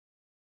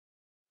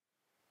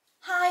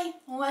Hi,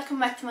 and welcome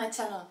back to my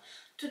channel.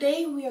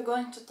 Today we are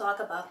going to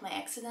talk about my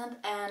accident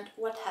and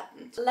what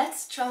happened.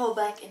 Let's travel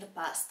back in the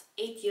past,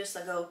 8 years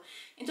ago,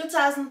 in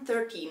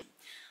 2013.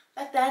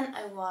 Back then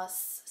I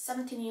was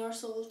 17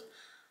 years old.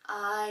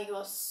 I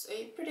was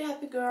a pretty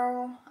happy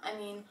girl.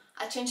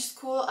 I changed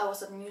school, I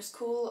was at a new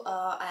school,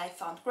 I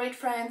found great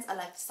friends, I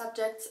liked the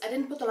subjects. I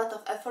didn't put a lot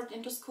of effort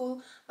into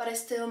school, but I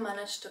still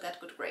managed to get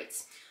good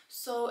grades.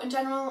 So in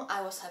general,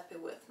 I was happy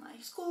with my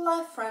school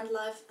life, friend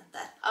life and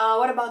that.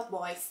 What about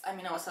boys? I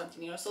was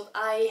 17 years old.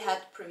 I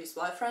had previous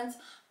boyfriends,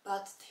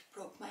 but they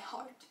broke my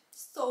heart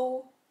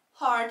so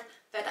hard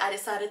that I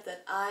decided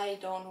that I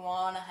don't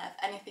want to have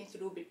anything to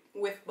do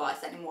with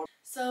boys anymore.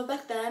 So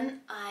back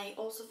then I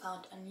also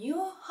found a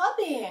new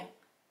hobby,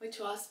 which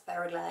was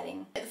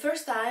paragliding. The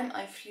first time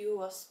I flew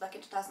was back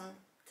in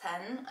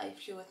 2010. I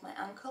flew with my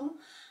uncle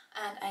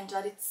and I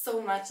enjoyed it so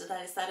much that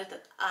I decided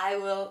that I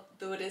will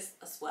do this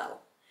as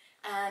well.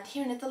 And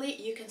here in Italy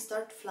you can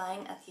start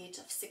flying at the age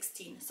of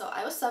 16. So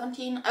I was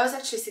 17, I was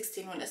actually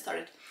 16 when I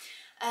started.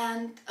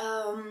 And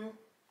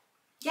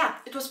yeah,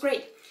 it was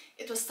great.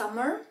 It was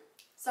summer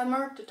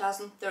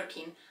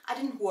 2013. I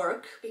didn't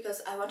work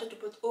because I wanted to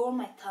put all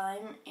my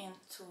time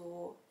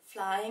into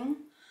flying.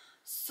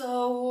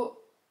 So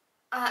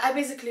I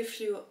basically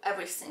flew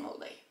every single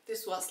day.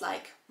 This was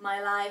like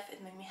my life,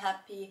 it made me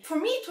happy. For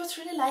me it was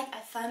really like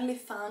I finally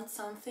found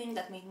something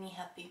that made me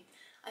happy.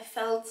 I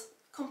felt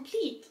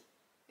complete.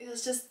 It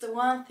was just the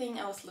one thing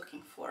I was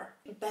looking for.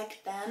 Back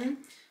then,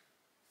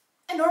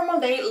 a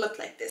normal day looked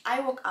like this. I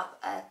woke up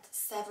at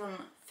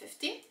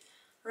 7:50,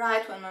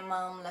 right when my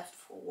mom left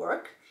for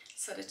work,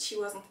 so that she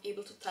wasn't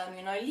able to tell me,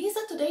 you know,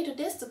 Lisa, today do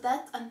this, do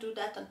that, and do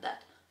that and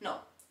that. No.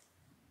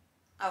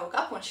 I woke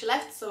up when she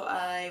left, so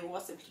I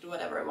was able to do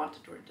whatever I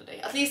wanted during the day,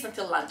 at least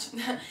until lunch.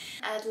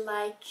 At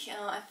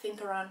I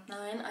think around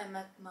 9, I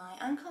met my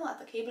uncle at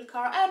the cable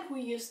car and we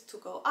used to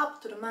go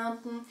up to the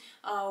mountain.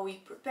 We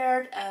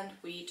prepared and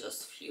we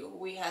just flew.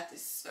 We had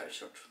these very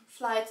short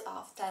flights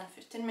of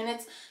 10-15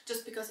 minutes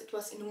just because it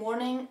was in the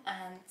morning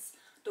and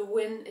the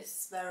wind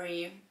is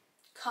very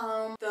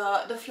calm.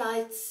 The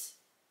flights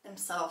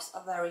themselves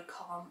are very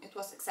calm. It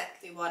was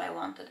exactly what I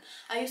wanted.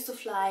 I used to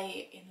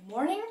fly in the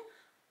morning.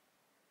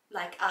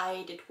 Like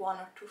I did 1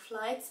 or 2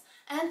 flights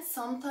and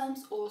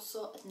sometimes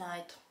also at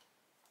night.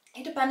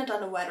 It depended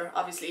on the weather,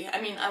 obviously.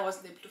 I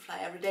wasn't able to fly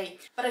every day,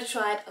 but I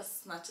tried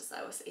as much as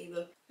I was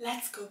able.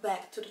 Let's go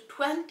back to the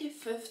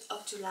 25th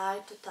of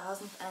July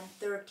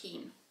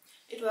 2013.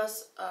 It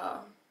was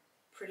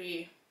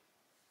pretty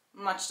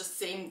much the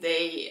same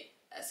day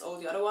as all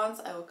the other ones.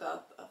 I woke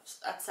up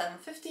at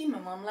 7:50, my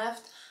mom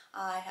left,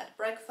 I had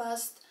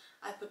breakfast,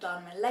 I put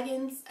on my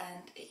leggings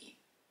and a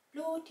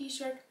blue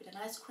t-shirt with an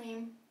ice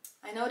cream.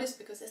 I know this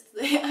because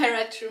yesterday I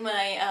read through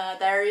my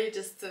diary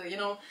just to, you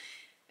know,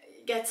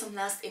 get some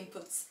last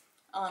inputs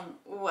on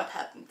what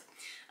happened.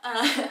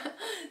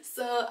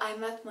 So I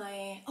met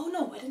my... Oh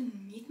no, I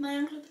didn't meet my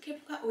uncle at the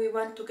cable car. We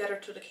went together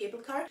to the cable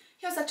car.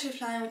 He was actually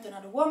flying with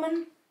another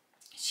woman.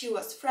 She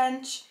was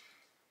French.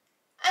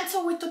 And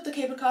so we took the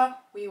cable car,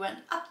 we went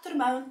up to the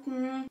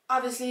mountain.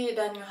 Obviously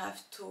then you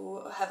have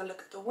to have a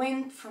look at the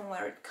wind, from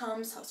where it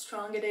comes, how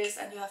strong it is,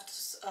 and you have to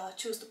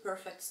choose the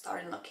perfect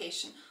starting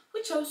location.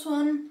 We chose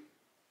one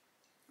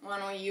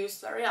we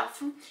use very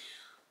often,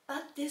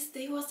 but this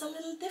day was a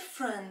little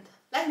different.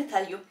 Let me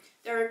tell you,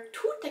 there are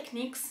 2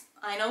 techniques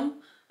I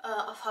know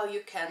of how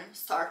you can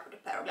start with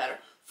a paraglider.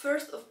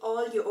 First of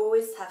all, you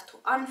always have to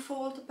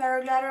unfold the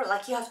paraglider.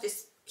 Like you have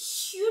this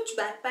huge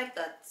backpack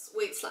that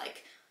weighs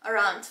like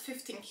around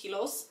 15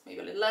 kilos,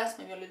 maybe a little less,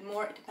 maybe a little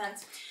more, it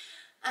depends.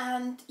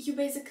 And you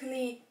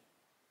basically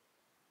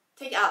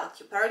take out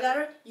your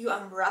paraglider, you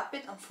unwrap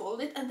it,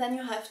 unfold it, and then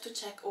you have to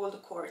check all the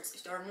cords,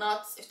 if there are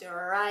knots, if they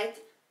are right,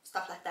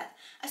 stuff like that.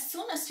 As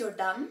soon as you're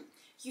done,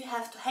 you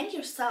have to hang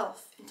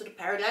yourself into the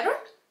paraglider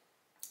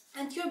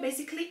and you're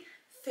basically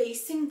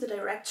facing the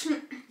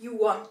direction you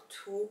want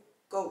to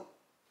go.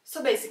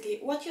 So basically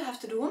what you have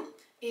to do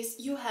is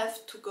you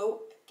have to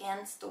go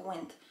against the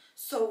wind.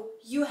 So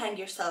you hang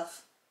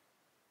yourself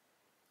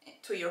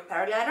to your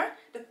paraglider,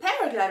 the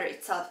paraglider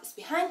itself is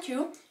behind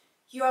you,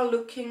 you are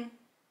looking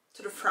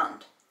to the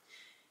front.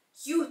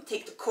 You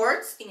take the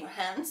cords in your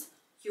hands,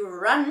 you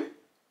run,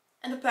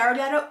 and the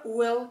paraglider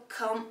will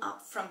come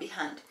up from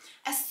behind.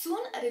 As soon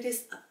as it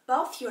is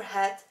above your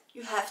head,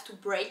 you have to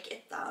break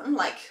it down,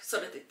 like so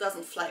that it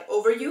doesn't fly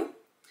over you.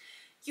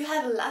 You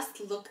have a last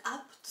look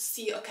up to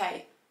see,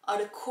 okay, are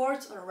the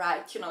cords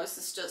alright? You know, this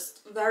is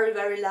just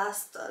very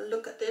last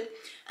look at it.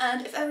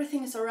 And if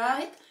everything is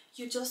alright,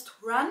 you just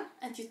run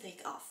and you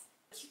take off.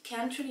 You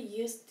can't really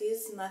use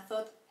this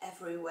method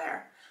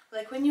everywhere.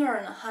 Like when you're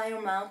on a higher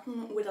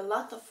mountain with a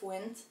lot of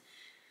wind,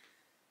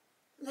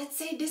 let's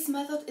say this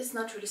method is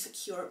not really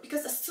secure,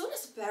 because as soon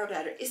as the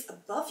paraglider is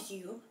above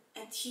you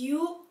and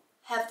you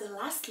have the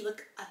last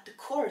look at the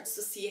cords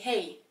to see,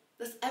 hey,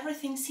 does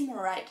everything seem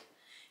alright,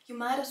 you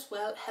might as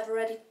well have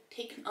already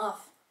taken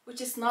off, which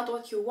is not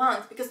what you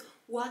want, because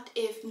what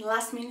if in the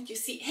last minute you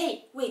see,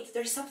 hey, wait,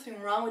 there's something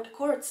wrong with the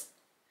cords,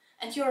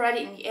 and you're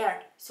already in the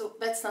air, so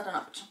that's not an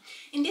option.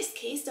 In this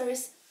case, there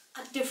is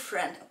a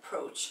different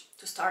approach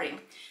to starting.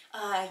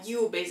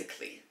 You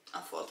basically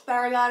unfold the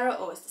paraglider,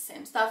 always the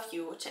same stuff.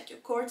 You check your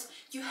cords,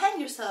 you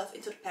hang yourself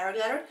into the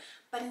paraglider,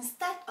 but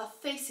instead of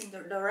facing the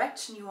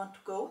direction you want to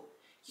go,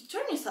 you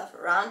turn yourself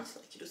around,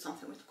 like you do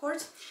something with the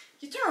cords,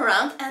 you turn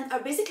around and are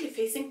basically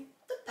facing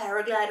the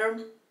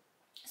paraglider,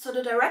 so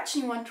the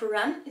direction you want to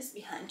run is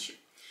behind you.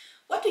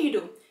 What do?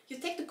 You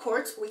take the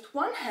cords with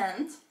one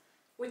hand,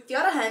 with the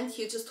other hand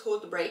you just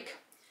hold the brake,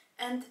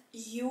 and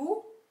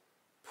you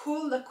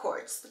pull the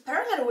cords. The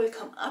paraglider will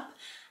come up,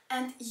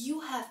 and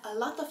you have a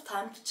lot of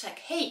time to check,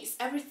 hey, is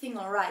everything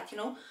alright, you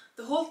know,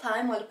 the whole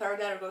time while the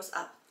paraglider goes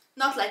up.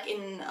 Not like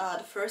in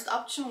the first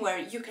option where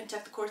you can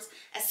check the cords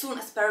as soon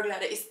as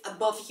paraglider is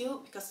above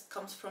you because it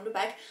comes from the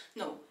back.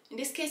 No, in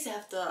this case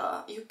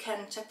you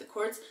can check the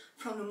cords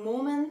from the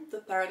moment the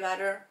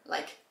paraglider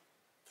like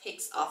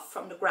takes off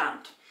from the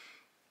ground,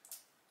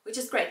 which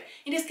is great.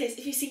 In this case,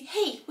 if you see,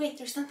 hey, wait,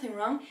 there's something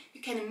wrong, you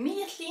can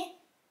immediately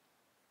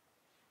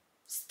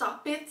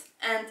stop it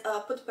and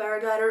put the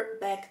paraglider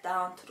back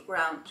down to the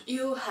ground.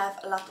 You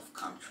have a lot of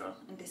control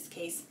in this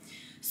case.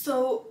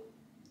 So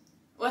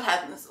what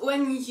happens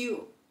when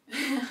you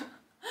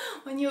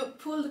when you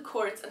pull the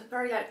cords and the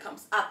paraglider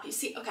comes up, you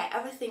see, okay,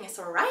 everything is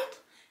alright.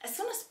 As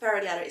soon as the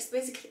paraglider is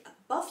basically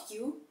above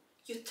you,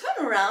 you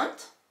turn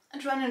around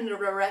and run in the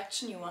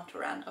direction you want to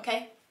run,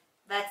 okay?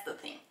 That's the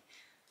thing.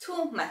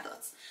 Two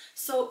methods.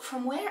 So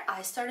from where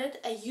I started,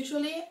 I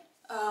usually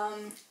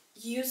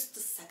use the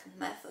second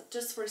method,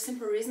 just for a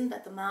simple reason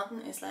that the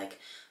mountain is like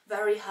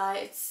very high.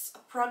 It's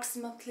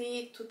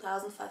approximately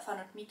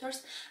 2,500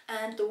 meters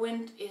and the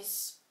wind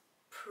is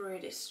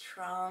pretty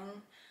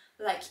strong.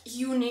 Like,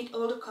 you need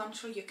all the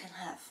control you can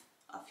have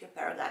of your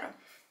paraglider.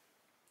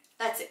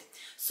 That's it.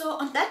 So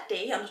on that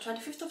day, on the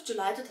 25th of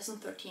July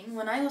 2013,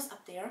 when I was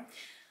up there,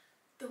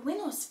 the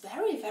wind was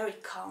very, very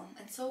calm,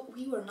 and so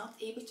we were not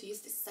able to use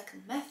this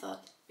second method,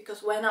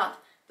 because why not?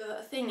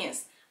 The thing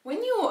is,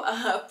 when you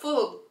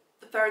pull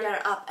the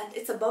paraglider up and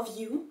it's above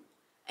you,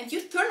 and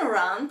you turn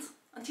around,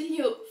 until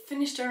you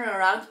finish turning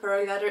around, the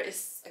paraglider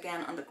is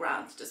again on the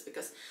ground, just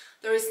because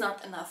there is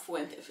not enough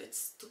wind if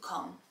it's too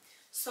calm.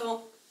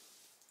 So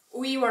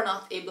we were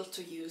not able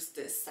to use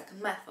this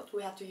second method.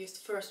 We had to use the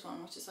first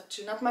one, which is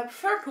actually not my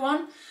preferred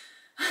one.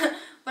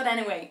 But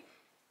anyway,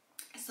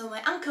 so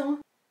my uncle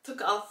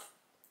took off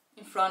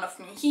in front of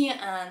me, he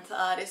and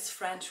this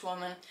French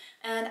woman,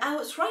 and I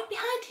was right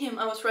behind him.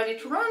 I was ready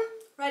to run,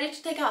 ready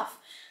to take off,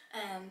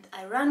 and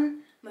I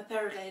ran. My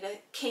paraglider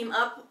came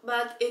up,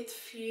 but it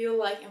flew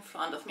like in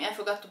front of me. I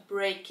forgot to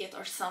brake it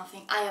or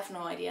something. I have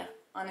no idea,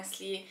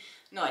 honestly,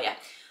 no idea.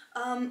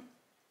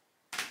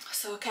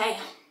 So okay,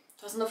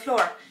 it was on the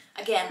floor.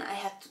 Again, I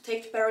had to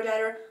take the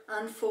paraglider,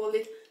 unfold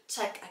it,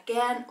 check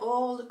again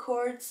all the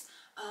cords,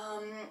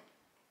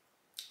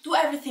 do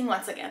everything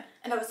once again.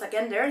 And I was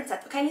again there and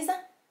said, okay, Lisa,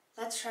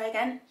 let's try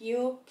again.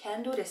 You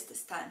can do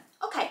this time.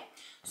 Okay,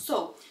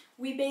 so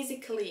I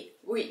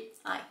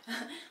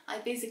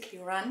basically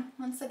ran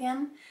once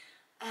again,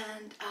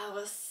 and I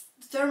was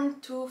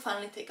determined to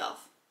finally take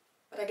off.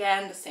 But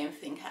again, the same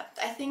thing happened.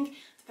 I think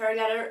the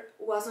paraglider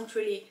wasn't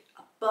really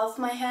above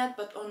my head,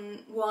 but on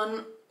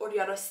one or the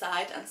other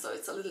side, and so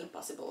it's a little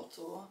impossible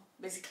to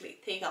basically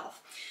take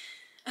off.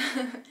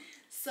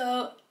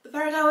 So the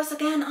paraglider was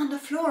again on the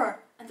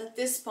floor, and at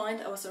this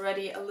point I was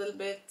already a little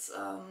bit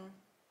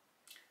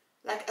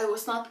like, I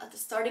was not at the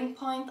starting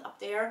point up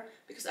there,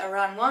 because I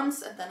ran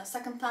once and then a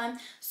second time.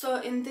 So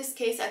in this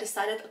case I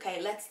decided,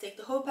 okay, let's take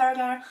the whole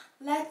paraglider,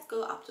 let's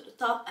go up to the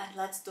top, and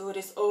let's do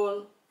this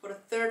all for the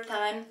third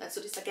time. Let's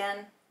do this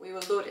again, we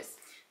will do this.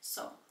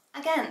 So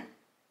again,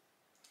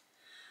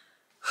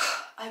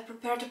 I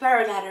prepared the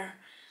paraglider,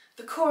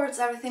 the cords,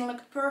 everything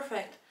looked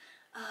perfect.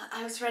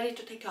 I was ready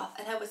to take off,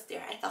 and I was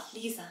there. I thought,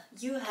 Lisa,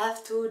 you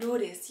have to do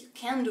this, you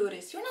can do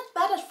this, you're not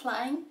bad at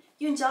flying,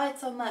 you enjoy it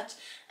so much.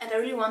 And I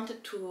really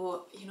wanted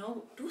to, you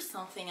know, do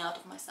something out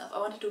of myself. I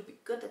wanted to be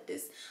good at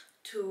this,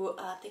 to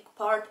take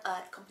part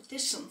at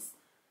competitions.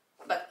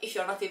 But if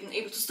you're not even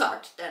able to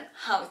start, then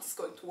how is this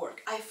going to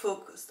work? I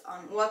focused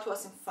on what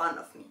was in front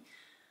of me.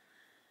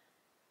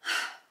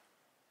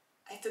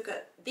 I took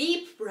a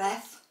deep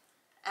breath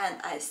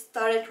and I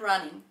started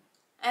running,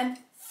 and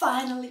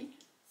finally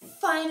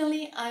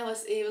I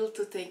was able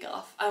to take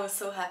off. I was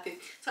so happy.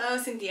 So I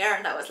was in the air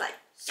and I was like,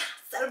 yeah,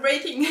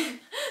 celebrating.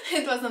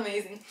 It was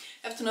amazing.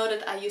 You have to know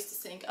that I used to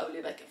think, I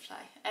believe I can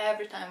fly.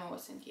 Every time I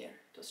was in the air,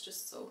 it was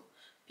just so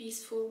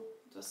peaceful,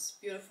 it was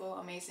beautiful,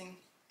 amazing,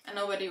 and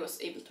nobody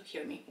was able to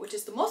hear me, which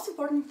is the most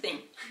important thing.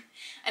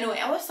 Anyway,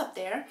 I was up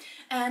there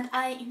and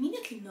I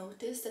immediately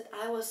noticed that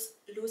I was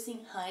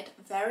losing height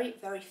very,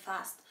 very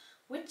fast,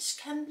 which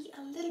can be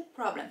a little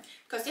problem,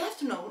 because you have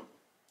to know,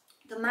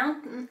 the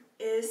mountain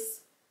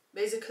is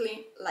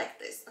basically like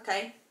this,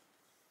 okay?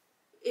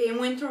 In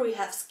winter we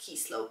have ski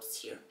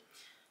slopes here,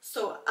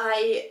 so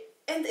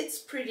and it's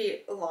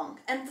pretty long,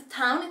 and the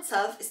town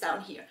itself is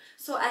down here.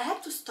 So I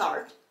had to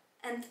start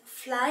and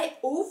fly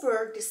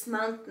over this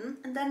mountain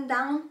and then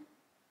down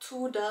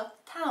to the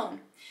town.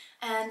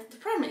 And the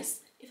problem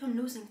is, if I'm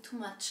losing too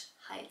much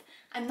height,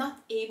 I'm not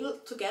able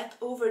to get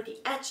over the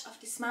edge of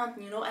this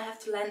mountain, you know, I have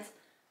to land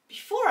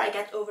before I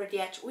get over the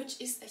edge,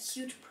 which is a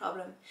huge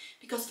problem.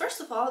 Because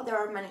first of all, there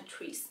are many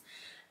trees.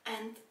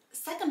 And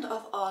second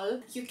of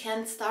all, you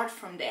can't start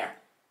from there.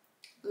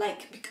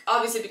 Like,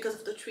 obviously because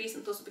of the trees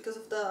and also because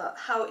of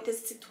how it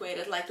is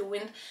situated, like the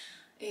wind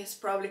is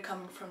probably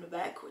coming from the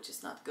back, which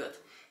is not good.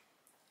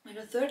 And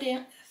the third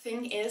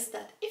thing is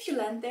that if you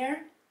land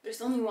there,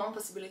 there's only one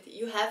possibility.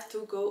 You have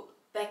to go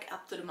back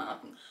up to the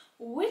mountain,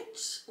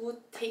 which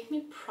would take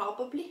me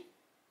probably,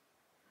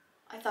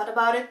 I thought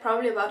about it,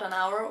 probably about an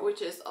hour,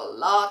 which is a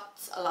lot.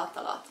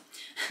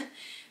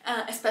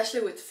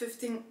 Especially with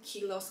 15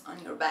 kilos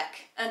on your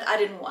back, and I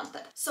didn't want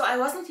that. So I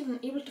wasn't even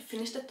able to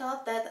finish the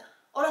thought that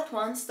all at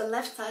once the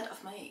left side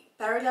of my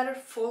paraglider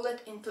folded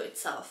into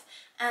itself.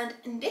 And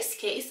in this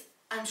case,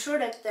 I'm sure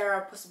that there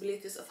are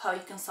possibilities of how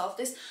you can solve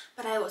this,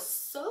 but I was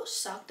so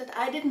shocked that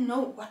I didn't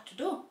know what to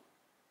do.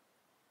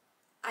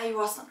 I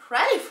wasn't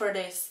ready for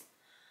this.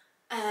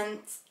 And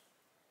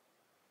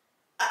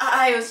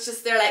I was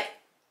just there like,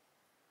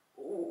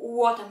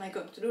 what am I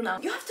going to do now?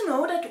 You have to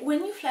know that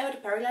when you fly with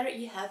a paraglider,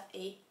 you have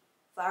a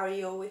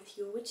vario with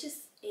you, which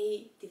is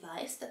a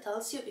device that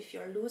tells you if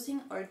you're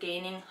losing or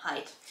gaining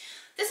height.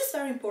 This is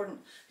very important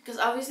because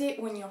obviously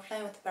when you're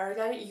flying with a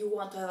paraglider, you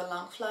want to have a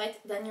long flight,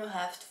 then you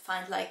have to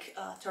find like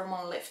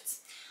thermal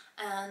lifts.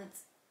 And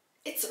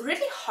it's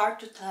really hard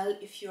to tell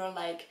if you're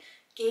like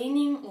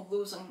gaining or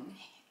losing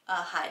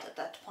height at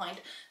that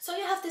point. So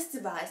you have this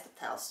device that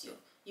tells you.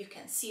 You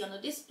can see on the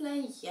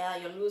display, yeah,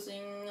 you're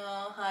losing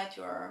height,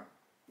 you're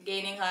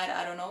gaining height,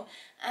 I don't know.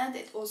 And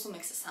it also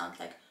makes a sound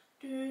like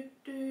do,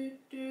 do,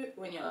 do,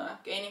 when you're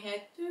gaining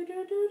height. Do, do,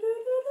 do, do, do,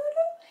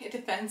 do. It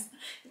depends.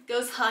 It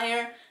goes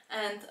higher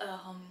and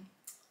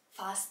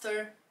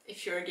faster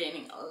if you're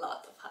gaining a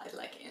lot of height,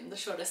 like in the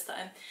shortest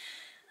time.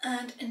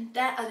 And in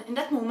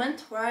that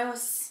moment where I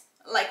was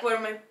like, where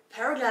my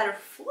paraglider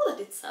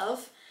folded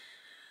itself,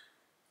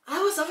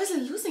 I was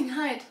obviously losing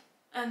height.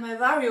 And my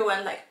vario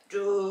went like,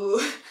 doo.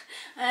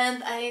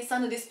 And I saw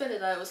on the display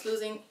that I was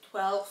losing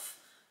 12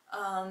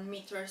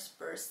 meters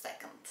per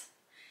second.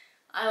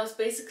 I was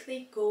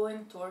basically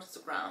going towards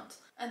the ground.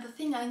 And the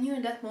thing I knew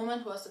in that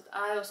moment was that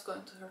I was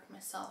going to hurt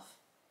myself.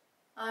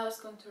 I was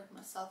going to hurt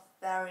myself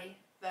very,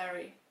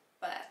 very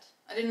bad.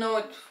 I didn't know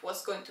it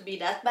was going to be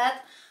that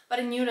bad, but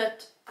I knew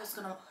that I was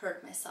going to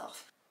hurt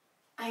myself.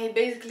 I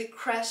basically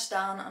crashed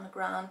down on the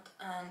ground,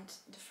 and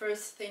the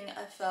first thing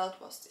I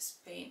felt was this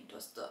pain. It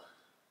was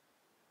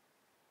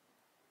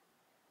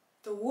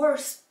the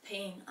worst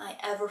pain I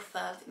ever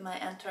felt in my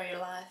entire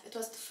life. It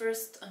was the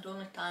first and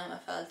only time I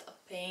felt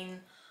a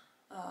pain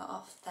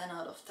of 10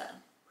 out of 10,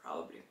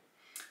 probably.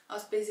 I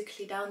was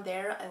basically down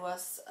there. I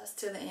was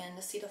still in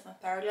the seat of my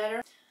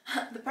paraglider.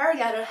 The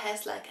paraglider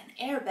has like an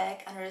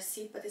airbag under the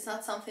seat, but it's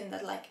not something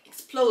that like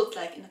explodes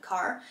like in a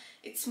car.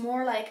 It's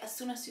more like as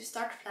soon as you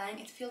start flying,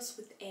 it fills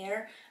with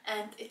air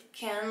and it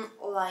can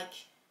like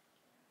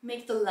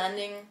make the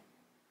landing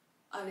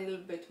a little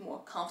bit more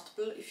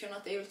comfortable if you're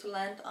not able to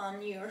land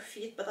on your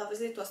feet. But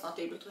obviously it was not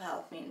able to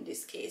help me in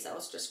this case. I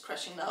was just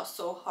crashing down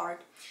so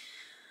hard.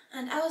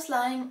 And I was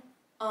lying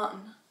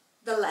on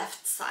the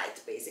left side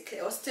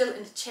basically. I was still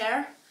in the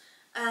chair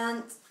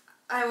and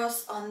I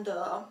was on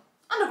the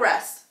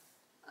grass.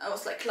 I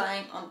was like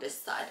lying on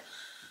this side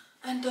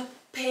and the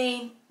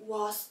pain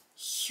was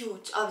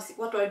huge. Obviously,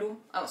 what do?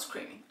 I was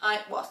screaming.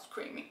 I was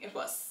screaming. It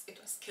was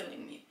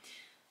killing me.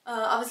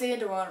 Obviously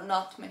there were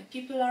not many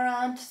people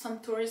around, some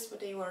tourists,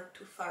 but they were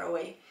too far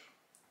away.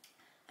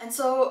 And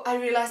so I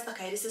realized,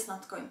 okay, this is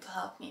not going to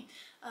help me.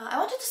 I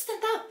wanted to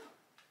stand up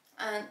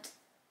and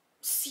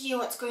see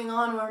what's going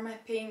on, where my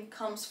pain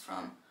comes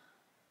from.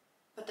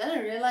 But then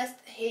I realized,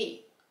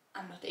 hey,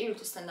 I'm not able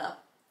to stand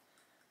up.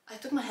 I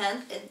took my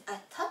hand and I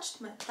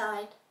touched my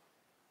thigh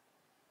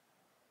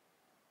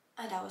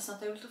and I was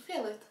not able to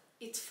feel it.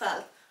 It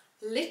felt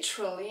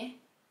literally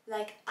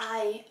like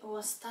I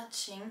was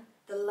touching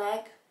the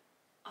leg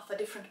of a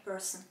different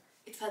person.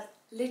 It felt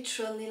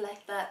literally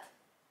like that.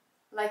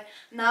 Like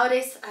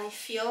nowadays I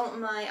feel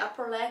my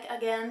upper leg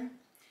again,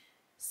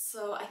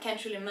 so I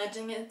can't really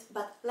imagine it,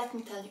 but let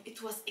me tell you,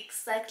 it was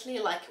exactly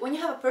like when you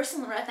have a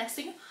person right next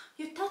to you,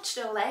 you touch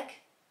their leg.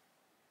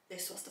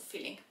 This was the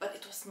feeling, but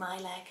it was my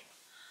leg.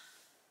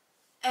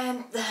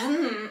 And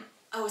then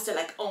I was there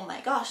like, oh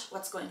my gosh,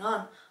 what's going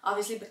on?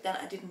 Obviously, but then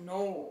I didn't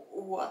know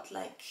what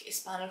like a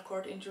spinal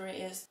cord injury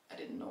is. I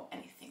didn't know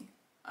anything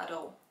at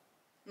all.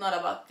 Not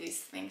about these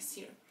things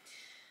here.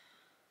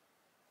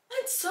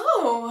 And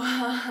so,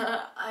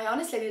 I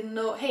honestly didn't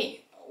know,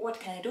 hey, what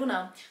can I do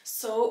now?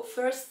 So,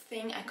 first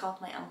thing, I called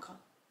my uncle.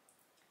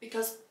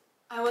 Because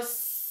I was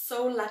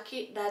so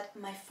lucky that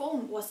my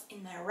phone was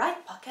in my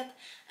right pocket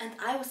and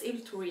I was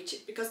able to reach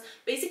it. Because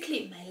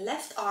basically my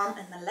left arm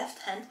and my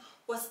left hand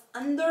was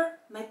under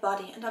my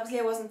body and obviously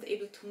I wasn't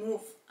able to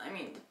move. I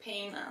mean, the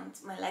pain and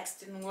my legs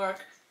didn't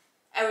work.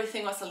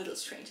 everything was a little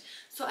strange.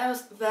 So I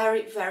was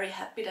very, very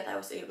happy that I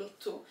was able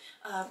to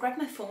grab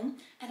my phone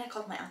and I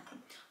called my uncle.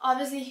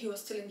 Obviously he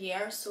was still in the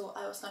air, so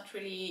I was not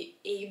really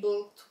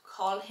able to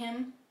call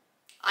him.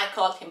 I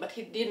called him, but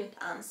he didn't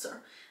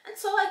answer. And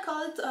so I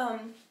called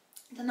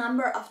the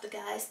number of the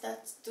guys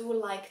that do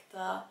like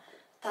the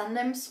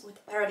tandems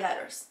with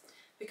paragliders.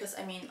 Because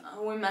I mean,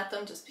 we met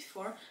them just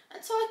before.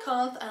 And so I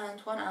called and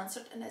one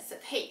answered and I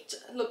said, hey,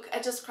 look, I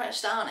just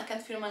crashed down, I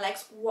can't feel my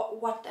legs,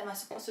 what am I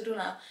supposed to do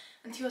now?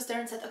 And he was there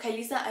and said, okay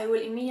Lisa, I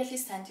will immediately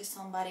send you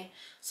somebody.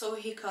 So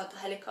he called the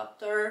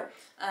helicopter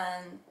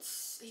and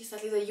he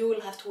said, Lisa, you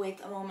will have to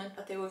wait a moment,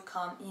 but they will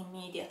come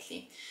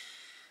immediately.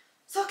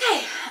 So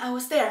okay, I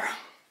was there.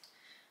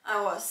 I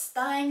was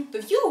dying.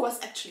 The view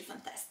was actually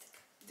fantastic.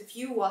 The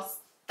view was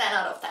 10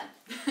 out of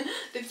 10.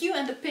 The view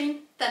and the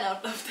pain, 10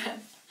 out of 10.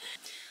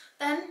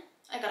 Then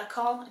I got a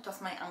call, it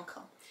was my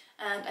uncle,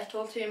 and I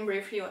told him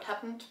briefly what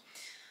happened.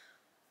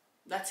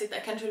 That's it, I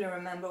can't really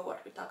remember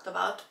what we talked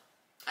about.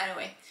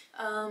 Anyway,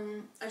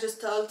 I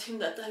just told him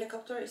that the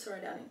helicopter is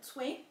already on its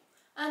way,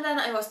 and then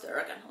I was there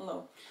again,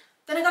 alone.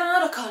 Then I got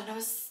another call and I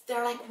was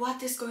there like,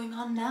 what is going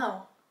on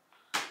now?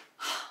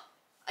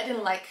 I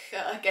didn't like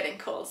getting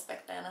calls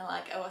back then,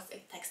 I was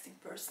a texting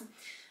person.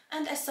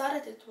 And I saw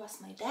that it was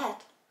my dad.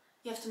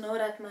 You have to know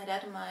that my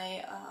dad and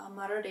my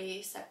mother,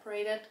 they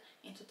separated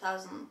in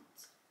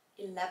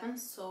 2011,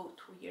 so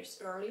 2 years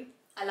early.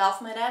 I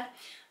love my dad,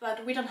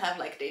 but we don't have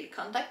like daily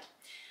contact.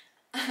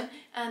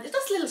 And it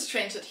was a little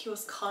strange that he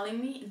was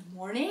calling me in the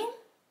morning.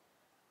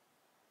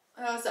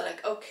 And I was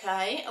like,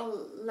 okay,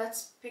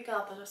 let's pick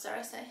up. I was there,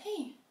 I said,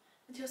 hey.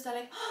 And he was there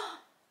like, oh,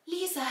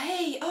 Lisa,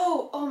 hey,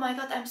 oh my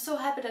god, I'm so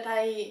happy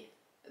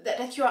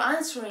that you're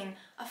answering.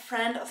 A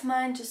friend of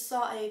mine just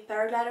saw a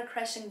paraglider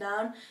crashing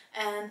down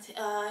and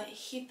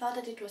he thought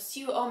that it was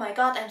you. Oh my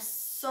god, I'm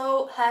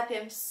so happy,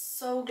 I'm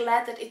so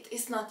glad that it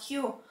is not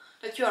you,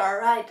 that you are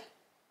alright.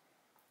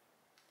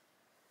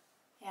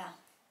 Yeah.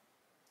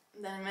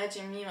 Then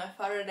imagine me and my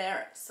father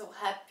there, so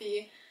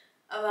happy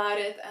about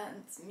it,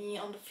 and me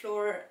on the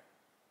floor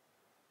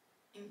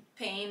in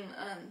pain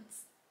and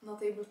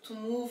not able to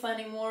move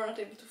anymore, not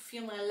able to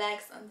feel my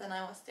legs. And then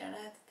I was there and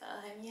I had to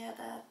tell him, yeah,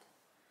 Dad,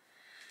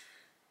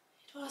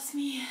 it was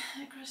me,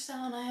 I crashed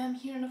down, I am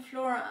here on the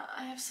floor,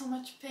 I have so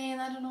much pain,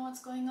 I don't know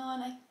what's going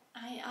on,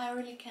 I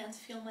really can't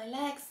feel my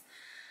legs,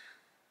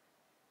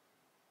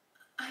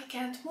 I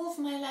can't move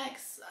my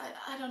legs,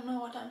 I don't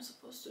know what I'm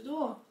supposed to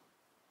do.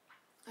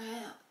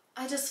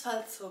 I just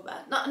felt so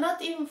bad,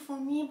 not even for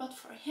me, but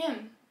for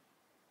him,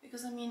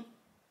 because I mean,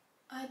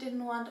 I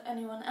didn't want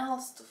anyone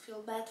else to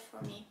feel bad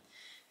for me.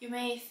 You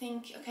may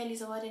think, okay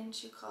Lisa, why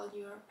didn't you call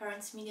your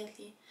parents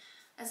immediately?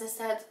 As I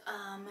said,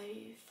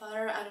 my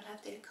father, I don't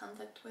have daily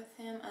contact with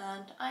him,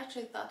 and I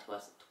actually thought he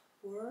was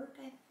at work,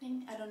 I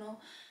think, I don't know.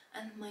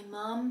 And my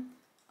mom,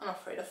 I'm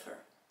afraid of her.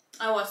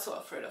 I was so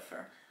afraid of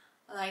her.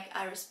 Like,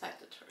 I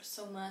respected her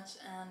so much,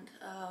 and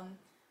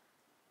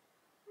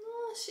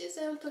she's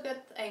able to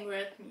get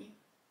angry at me.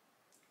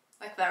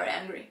 Like, very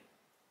angry.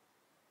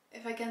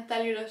 If I can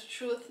tell you the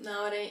truth,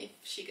 nowadays,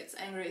 if she gets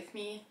angry with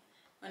me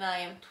when I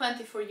am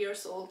 24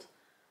 years old,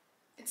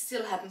 it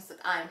still happens that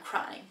I'm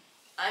crying.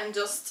 I'm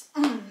just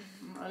a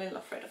little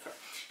afraid of her.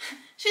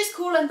 She's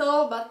cool and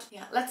all, but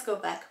yeah, let's go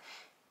back.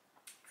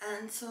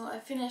 And so I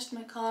finished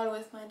my call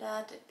with my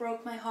dad. It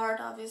broke my heart,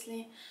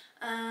 obviously.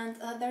 And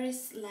there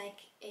is like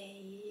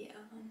a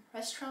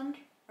restaurant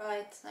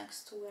right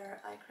next to where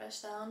I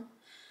crashed down.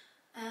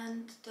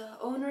 And the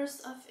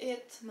owners of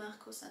it,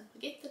 Marcus and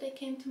Brigitte, they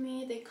came to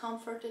me, they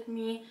comforted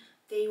me,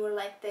 they were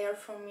like there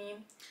for me.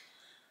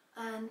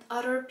 And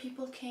other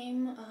people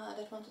came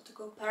that wanted to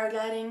go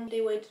paragliding,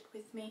 they waited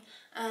with me,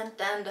 and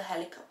then the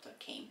helicopter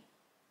came.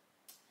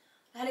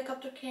 The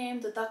helicopter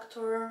came, the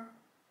doctor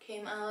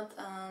came out,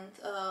 and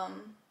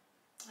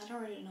I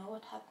don't really know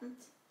what happened.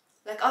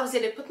 Like, obviously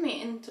they put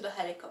me into the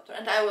helicopter,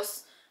 and I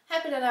was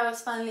happy that I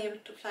was finally able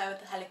to fly with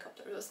the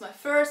helicopter. It was my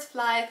first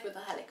flight with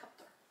a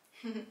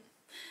helicopter.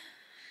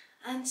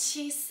 And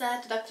she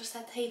said, the doctor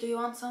said, hey, do you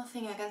want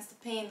something against the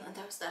pain? And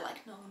I was there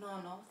like, no,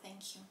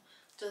 thank you.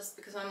 Just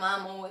because my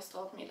mom always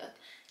told me that,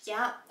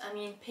 yeah, I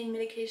mean, pain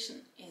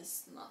medication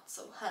is not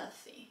so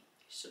healthy.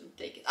 You shouldn't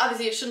take it.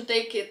 Obviously, you shouldn't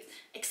take it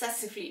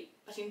excessively,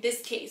 but in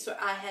this case, where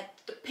I had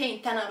the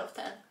pain 10 out of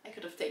 10, I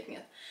could have taken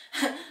it.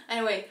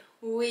 Anyway,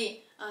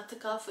 we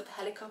took off with the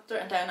helicopter,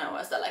 and then I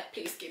was there like,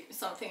 please give me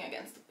something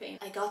against the pain.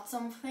 I got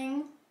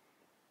something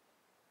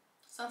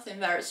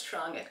very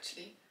strong,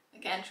 actually. I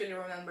can't really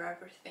remember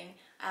everything.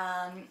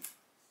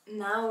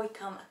 Now we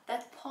come at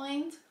that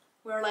point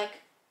where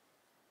like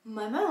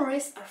my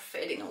memories are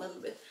fading a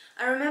little bit.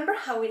 I remember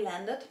how we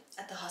landed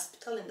at the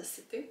hospital in the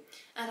city,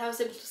 and I was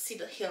able to see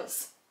the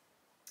hills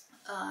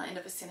in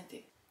the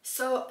vicinity.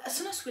 So as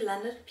soon as we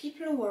landed,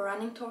 people were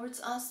running towards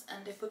us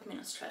and they put me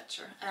in a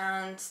stretcher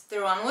and they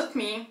ran with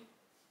me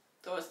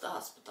towards the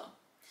hospital.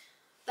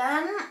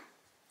 Then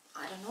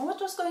I don't know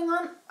what was going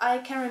on. I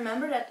can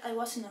remember that I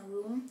was in a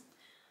room.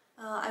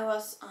 I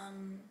was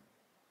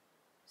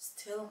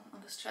still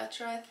on the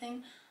stretcher, I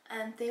think,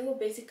 and they were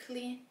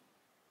basically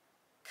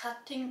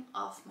cutting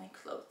off my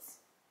clothes.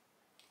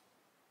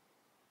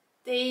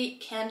 They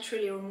can't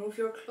really remove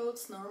your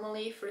clothes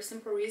normally, for a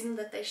simple reason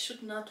that they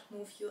should not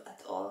move you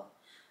at all,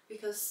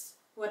 because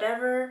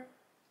whatever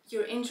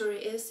your injury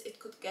is, it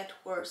could get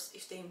worse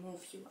if they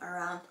move you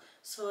around.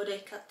 So they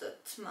cut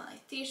my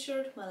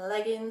t-shirt, my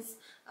leggings,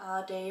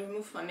 they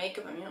removed my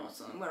makeup. I mean,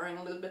 also I'm wearing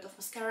a little bit of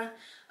mascara.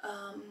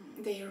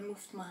 They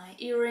removed my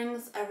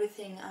earrings,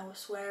 everything I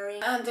was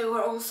wearing, and they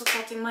were also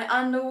cutting my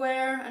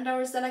underwear, and I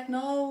was there like,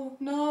 no,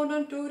 no,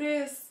 don't do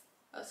this.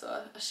 I was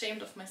so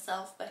ashamed of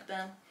myself back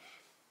then.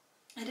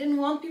 I didn't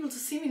want people to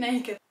see me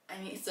naked.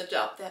 I mean, it's a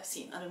job. They have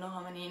seen I don't know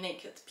how many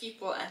naked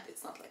people, and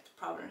it's not like the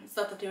problem. It's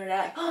not that they're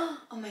like,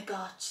 oh my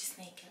god, she's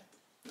naked.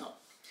 No.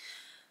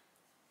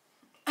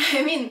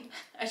 I mean,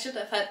 I should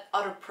have had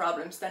other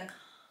problems than,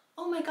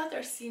 oh my god,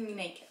 they're seeing me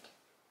naked.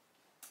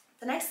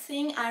 The next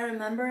thing I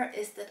remember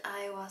is that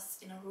I was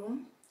in a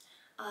room.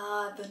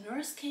 The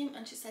nurse came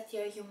and she said,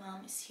 yeah, your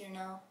mom is here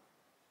now.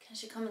 Can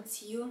she come and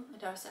see you?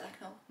 And I was like,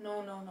 no,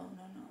 no, no, no,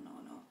 no, no, no,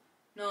 no.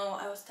 No,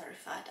 I was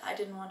terrified. I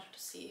didn't want her to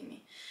see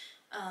me.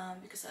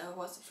 Because I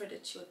was afraid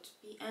that she would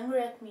be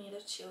angry at me,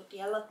 that she would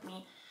yell at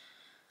me.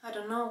 I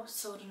don't know.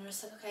 So the nurse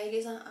said, okay,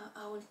 Lisa,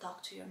 I will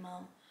talk to your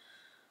mom.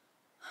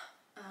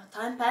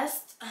 Time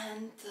passed,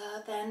 and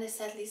then they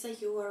said, Lisa,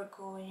 you are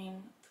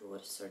going through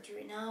the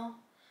surgery now.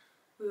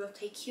 We will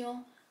take you,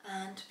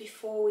 and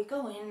before we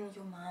go in,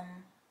 your mom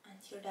and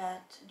your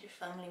dad and your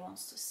family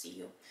wants to see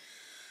you.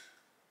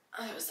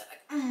 I was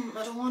like,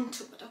 I don't want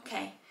to, but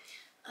okay.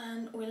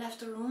 And we left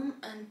the room,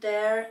 and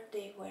there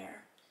they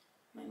were.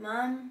 My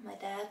mom, my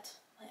dad,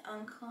 my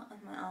uncle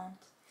and my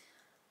aunt.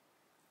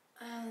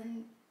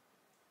 And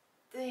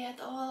they had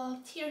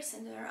all tears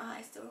in their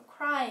eyes, they were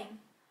crying.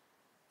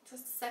 It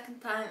was the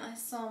second time I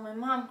saw my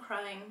mom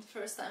crying. The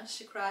first time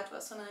she cried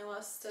was when I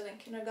was still in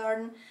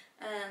kindergarten,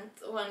 and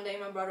one day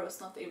my brother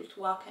was not able to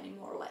walk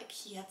anymore, like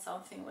he had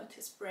something with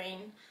his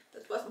brain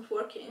that wasn't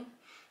working.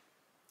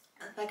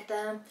 And back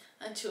then,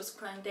 and she was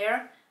crying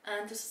there,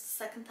 and this was the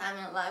second time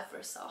in my life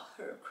where I saw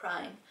her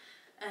crying.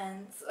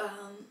 And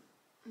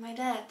my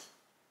dad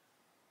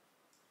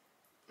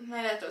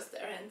was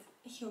there, and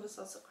he was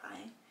also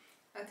crying,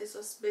 and this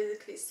was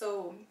basically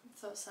so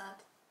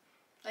sad.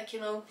 Like, you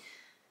know,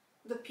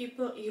 the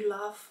people you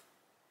love,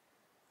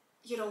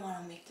 you don't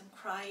want to make them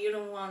cry, you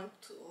don't want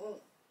to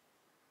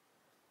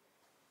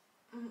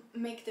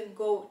make them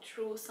go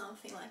through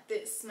something like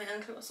this. My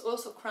uncle was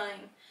also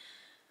crying,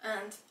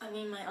 and I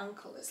mean, my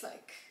uncle is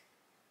like,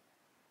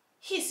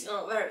 he's, you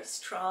know, very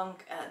strong,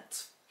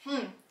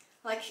 and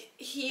like,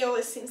 he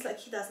always seems like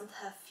he doesn't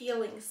have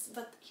feelings,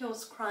 but he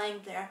was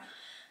crying there.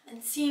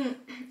 And seeing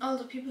all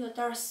the people that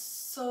are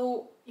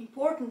so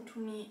important to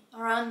me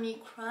around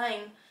me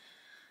crying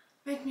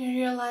made me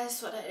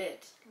realize what I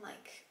did.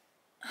 Like,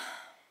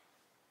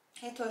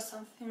 it was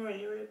something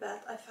really, really bad.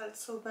 I felt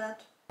so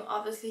bad.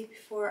 Obviously,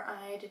 before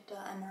I did the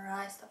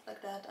MRI, stuff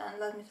like that, and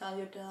let me tell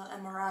you, the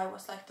MRI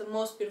was like the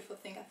most beautiful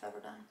thing I've ever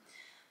done.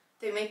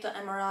 They made the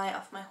MRI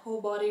of my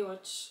whole body,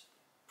 which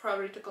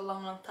probably took a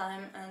long, long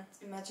time, and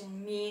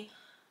imagine me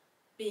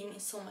being in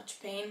so much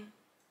pain.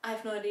 I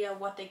have no idea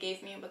what they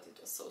gave me, but it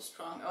was so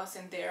strong. I was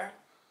in there,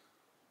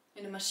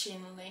 in the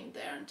machine, laying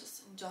there and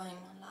just enjoying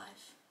my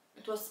life.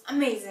 It was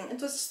amazing,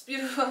 it was just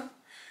beautiful.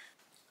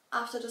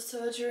 After the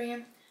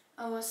surgery,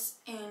 I was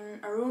in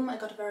a room. I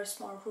got a very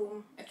small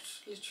room.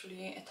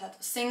 It had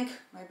a sink,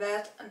 my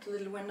bed and a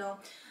little window,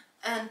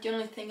 and the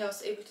only thing I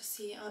was able to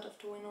see out of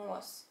the window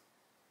was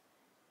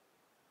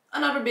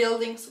another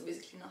building, so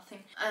basically nothing.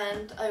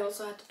 And I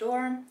also had the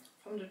door.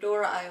 From the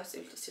door I was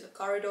able to see the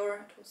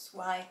corridor. It was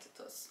white,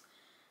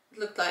 it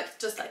looked like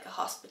just like a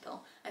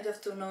hospital. And you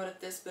have to know that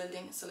this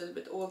building is a little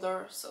bit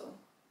older, so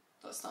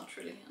it was not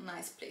really a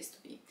nice place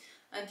to be.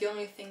 And the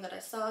only thing that I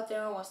saw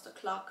there was the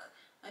clock,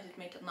 and it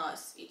made a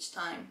noise each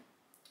time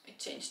it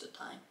changed the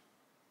time.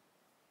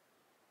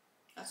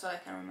 That's what I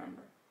can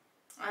remember.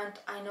 And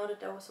I know that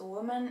there was a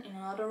woman in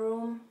another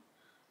room,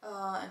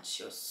 and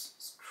she was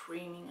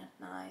screaming at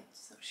night,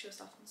 so she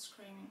was often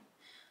screaming.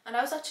 And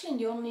I was actually in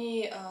the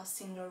only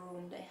single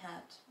room they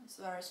had. It's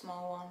a very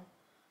small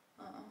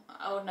one.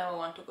 I would never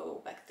want to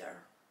go back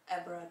there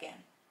ever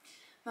again.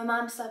 My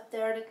mom slept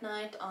there that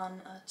night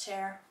on a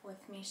chair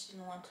with me. She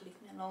didn't want to leave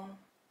me alone.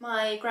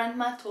 My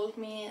grandma told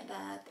me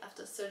that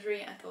after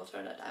surgery, I told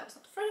her that I was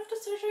not afraid of the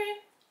surgery.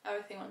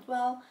 Everything went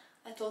well.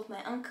 I told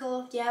my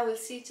uncle, yeah, we'll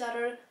see each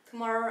other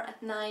tomorrow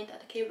at night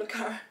at the cable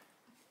car.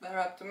 Very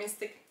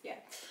optimistic, yeah.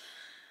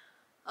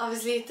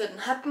 Obviously it didn't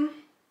happen.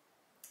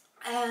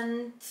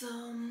 And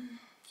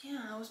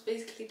yeah, I was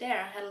basically there.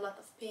 I had a lot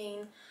of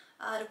pain.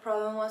 The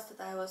problem was that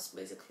I was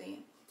basically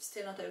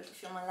still not able to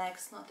feel my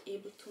legs, not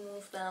able to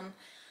move them.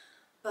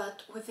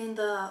 But within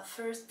the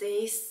first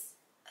days,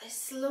 I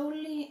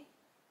slowly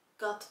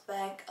got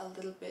back a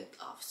little bit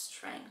of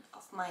strength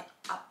of my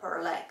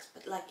upper legs,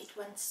 but like it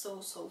went so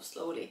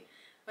slowly.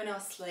 When I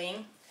was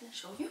laying, can I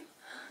show you?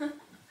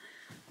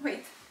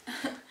 Wait,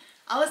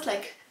 I was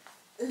like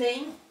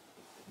laying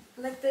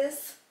like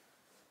this,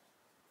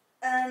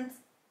 and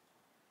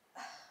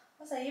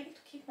Was I able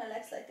to keep my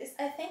legs like this?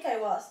 I think I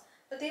was,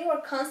 but they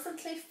were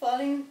constantly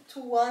falling to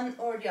one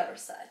or the other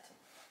side.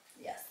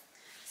 Yes.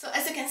 So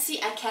as you can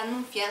see, I can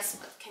move, yes,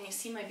 but can you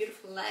see my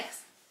beautiful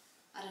legs?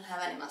 I don't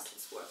have any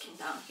muscles working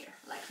down here,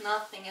 like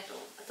nothing at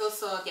all. But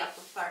also the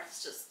upper part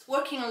is just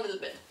working a little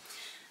bit.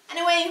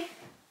 Anyway,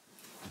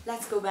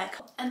 let's go back.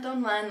 And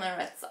don't mind my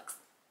red socks.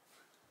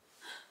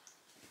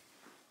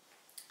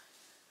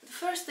 The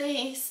first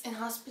days in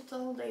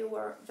hospital, they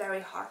were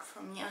very hard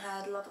for me. I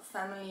had a lot of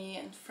family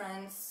and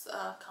friends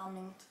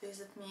coming to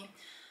visit me.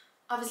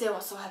 Obviously I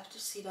was so happy to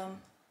see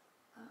them.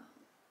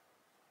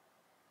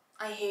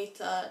 I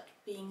hated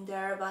being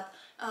there, but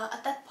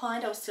at that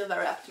point I was still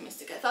very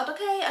optimistic. I thought,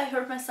 okay, I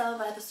hurt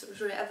myself, I had a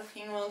surgery,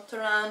 everything will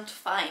turn out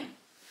fine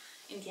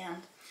in the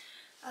end.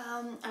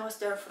 I was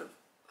there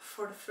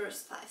for the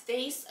first 5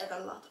 days. I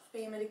got a lot of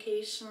pain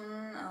medication.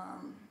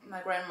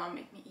 My grandma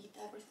made me eat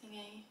everything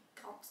I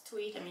got to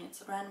eat. I mean,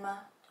 it's a grandma.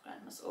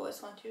 Grandmas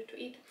always want you to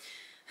eat.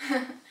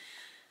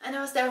 And I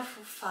was there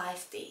for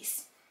 5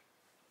 days.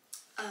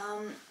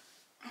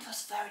 It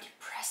was very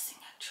depressing,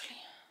 actually.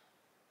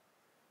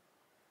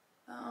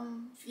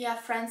 Yeah,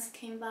 friends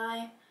came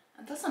by,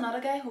 and there's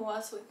another guy who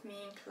was with me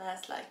in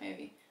class like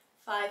maybe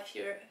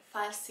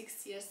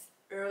 5-6 years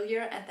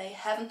earlier, and I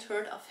haven't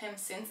heard of him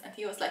since, and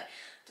he was like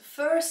the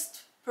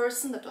first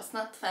person that was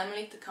not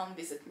family to come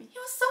visit me. He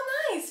was so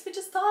nice, we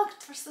just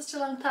talked for such a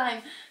long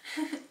time.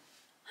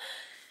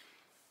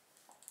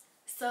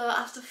 So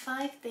after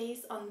 5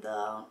 days, on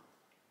the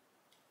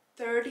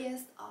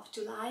 30th of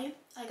July,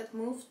 I got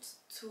moved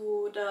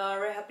to the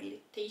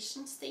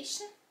rehabilitation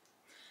station.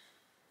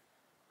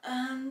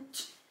 And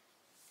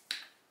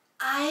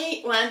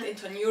I went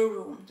into a new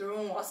room. The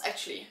room was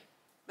actually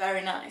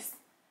very nice.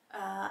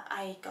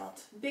 I got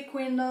big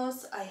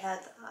windows, I had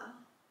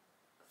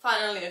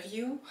finally a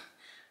view,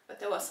 but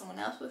there was someone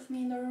else with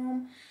me in the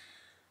room.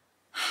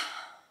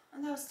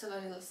 And I was still a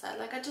little sad,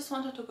 like I just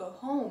wanted to go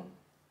home.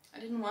 I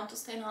didn't want to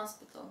stay in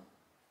hospital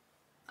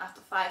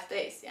after 5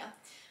 days, yeah.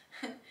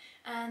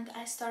 And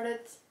I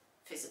started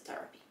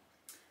physiotherapy.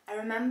 I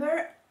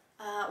remember,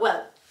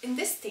 well, in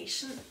this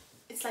station,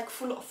 it's like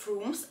full of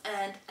rooms,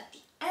 and at the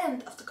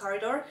end of the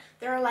corridor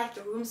there are like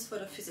the rooms for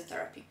the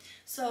physiotherapy.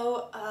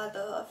 So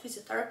the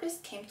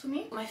physiotherapist came to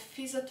me. My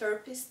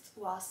physiotherapist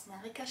was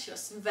Marika. She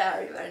was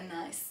very, very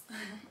nice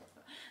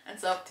and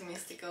so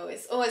optimistic,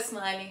 always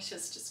smiling. She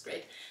was just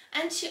great.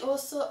 And she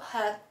also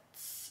had,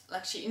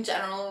 like, she in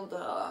general,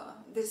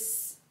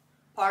 this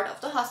part of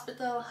the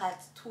hospital had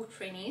 2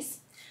 trainees,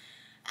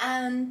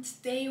 and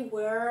they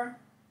were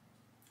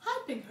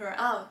helping her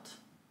out.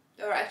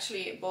 They were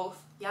actually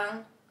both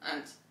young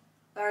and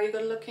very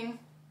good looking.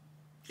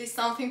 Please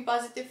something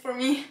positive for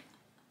me.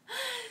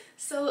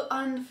 So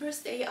on the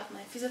first day of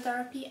my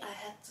physiotherapy, I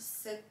had to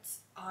sit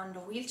on the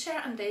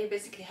wheelchair, and they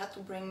basically had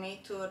to bring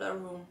me to the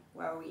room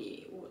where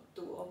we would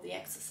do all the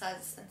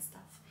exercises and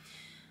stuff.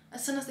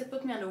 As soon as they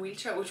put me on the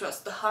wheelchair, which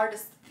was the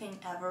hardest thing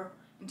ever,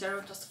 in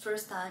general it was the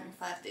first time in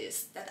 5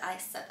 days that I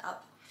sat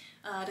up.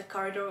 The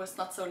corridor was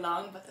not so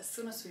long, but as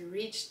soon as we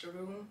reached the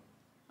room,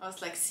 I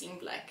was like seeing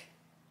black.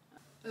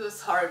 It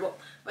was horrible.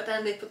 But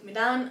then they put me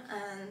down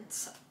and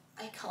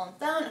I calmed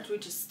down, and we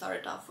just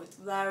started off with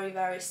very,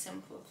 very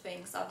simple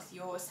things. Obviously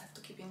you always have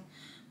to keep in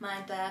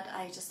mind that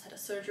I just had a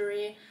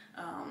surgery.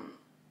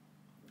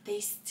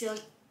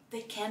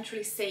 They can't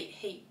really say,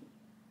 hey,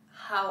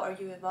 how are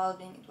you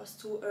evolving? It was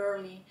too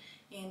early.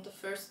 In the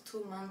first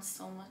 2 months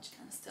so much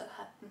can still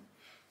happen.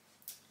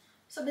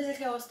 So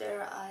basically I was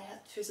there, I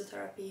had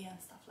physiotherapy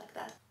and stuff like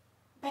that.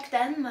 Back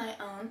then my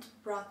aunt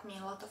brought me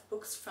a lot of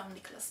books from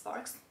Nicholas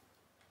Sparks.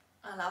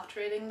 I loved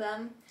reading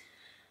them,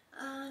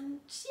 and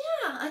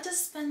yeah, I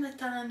just spent my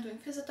time doing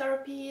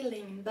physiotherapy,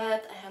 laying in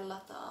bed. I had a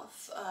lot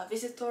of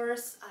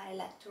visitors, I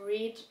liked to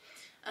read,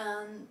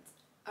 and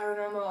I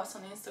remember I was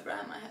on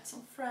Instagram, I had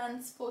some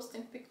friends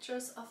posting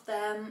pictures of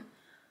them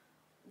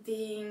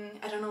being,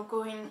 I don't know,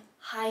 going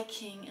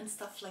hiking and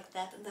stuff like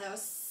that, and I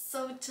was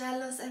so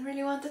jealous. I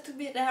really wanted to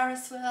be there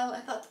as well. I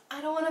thought,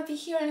 I don't want to be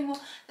here anymore,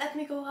 let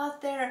me go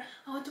out there,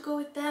 I want to go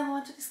with them, I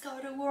want to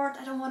discover the world,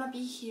 I don't want to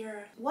be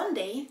here. One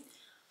day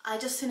I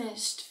just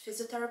finished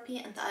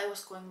physiotherapy and I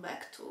was going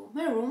back to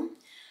my room.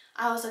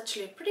 I was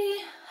actually pretty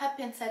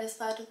happy and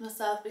satisfied with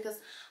myself because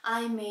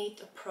I made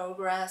a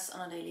progress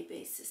on a daily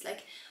basis,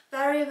 like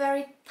very,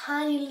 very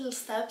tiny little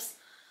steps,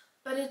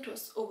 but it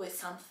was always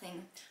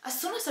something.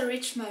 As soon as I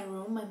reached my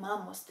room, my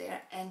mom was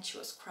there and she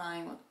was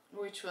crying,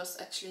 which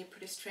was actually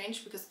pretty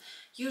strange because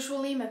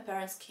usually my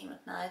parents came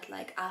at night,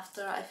 like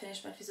after I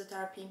finished my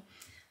physiotherapy,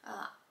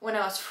 when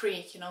I was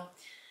free, you know.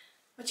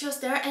 But she was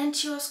there and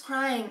she was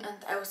crying,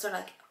 and I was there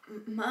like,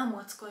 Mom,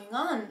 what's going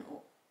on?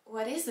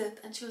 What is it?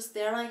 And she was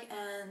there like,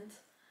 and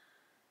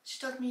she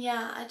told me,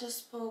 yeah, I just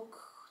spoke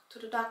to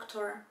the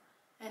doctor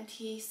and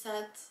he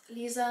said,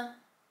 Lisa,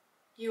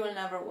 you will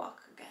never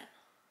walk again.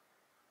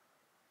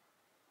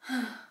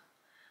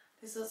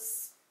 This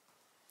was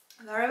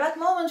a very bad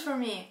moment for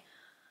me.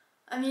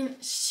 I mean,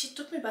 she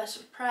took me by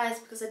surprise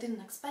because I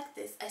didn't expect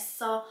this. I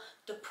saw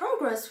the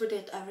progress we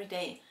did every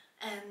day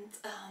and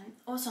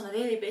also on a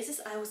daily basis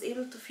I was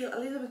able to feel a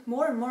little bit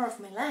more and more of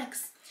my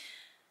legs,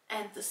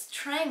 and the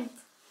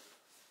strength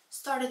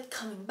started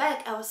coming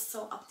back. I was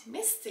so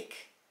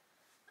optimistic.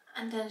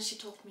 And then she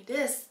told me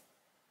this,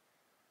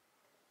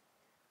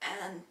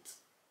 and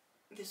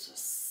this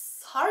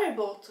was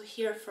horrible to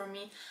hear from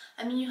me.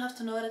 I mean, you have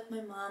to know that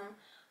my mom,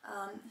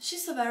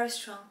 she's a very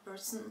strong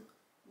person,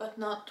 but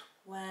not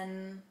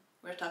when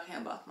we're talking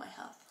about my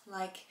health.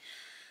 Like,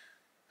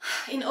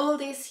 in all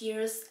these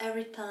years,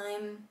 every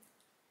time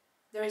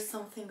there is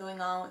something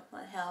going on with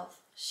my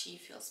health, she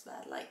feels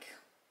bad. Like,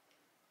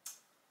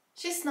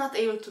 she's not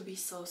able to be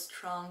so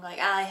strong. Like,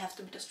 I have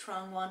to be the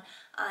strong one.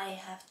 I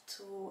have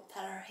to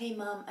tell her, hey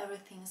mom,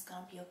 everything is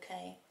gonna be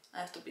okay. I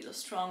have to be the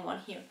strong one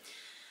here.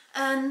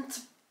 And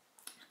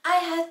I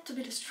had to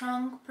be the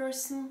strong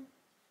person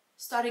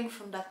starting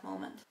from that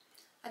moment.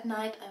 At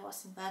night I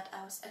was in bed,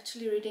 I was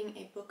actually reading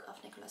a book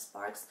of Nicholas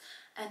Sparks,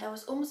 and I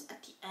was almost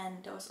at the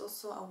end. There was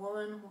also a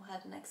woman who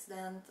had an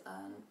accident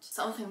and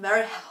something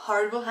very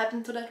horrible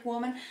happened to that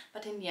woman,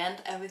 but in the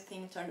end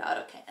everything turned out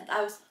okay, and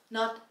I was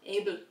not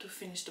able to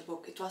finish the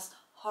book. It was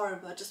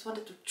horrible. I just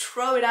wanted to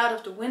throw it out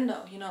of the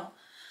window, you know.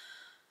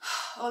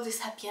 All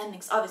these happy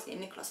endings. Obviously in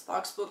Nicholas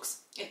Sparks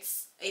books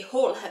it's a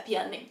whole happy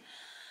ending.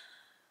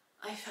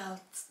 I felt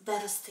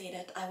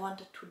devastated. I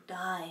wanted to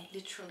die,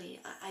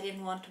 literally. I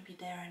didn't want to be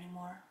there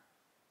anymore.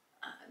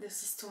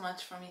 This is too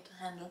much for me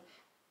to handle.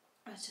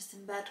 I was just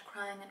in bed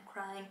crying and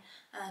crying,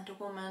 and the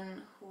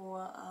woman who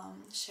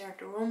shared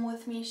the room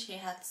with me, she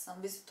had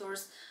some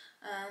visitors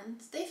and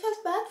they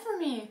felt bad for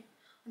me.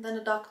 And then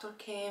the doctor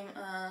came,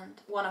 and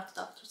one of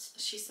the doctors,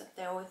 she sat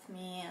there with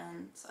me,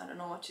 and I don't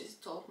know what she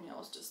told me. I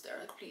was just there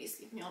like, please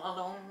leave me all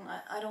alone.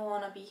 I don't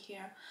want to be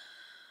here.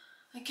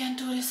 I can't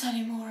do this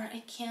anymore.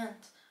 I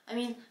can't. I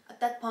mean, at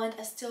that point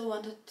I still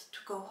wanted to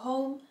go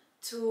home,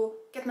 to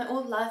get my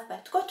old life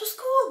back, to go to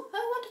school.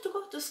 I wanted to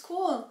go to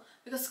school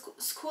because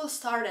school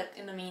started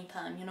in the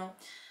meantime, you know.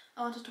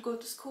 I wanted to go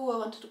to school, I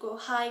wanted to go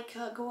hike,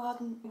 go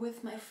out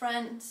with my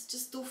friends,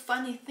 just do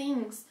funny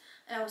things.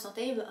 And I was not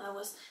able. I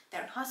was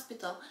there in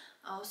hospital.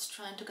 I was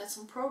trying to get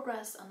some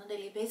progress on a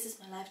daily basis.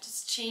 My life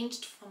just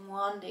changed from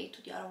one day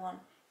to the other one.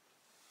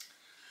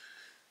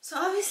 So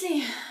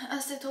obviously,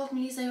 as they told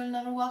me, Lisa, you'll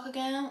never walk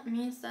again,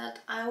 means that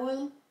I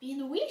will be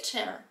in a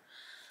wheelchair.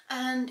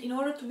 And in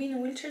order to be in a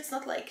wheelchair, it's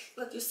not like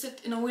that you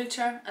sit in a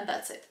wheelchair and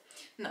that's it.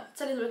 No,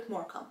 it's a little bit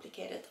more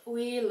complicated.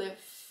 We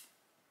live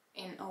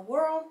in a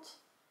world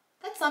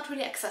that's not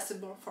really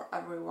accessible for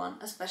everyone,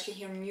 especially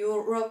here in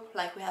Europe.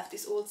 Like, we have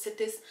these old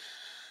cities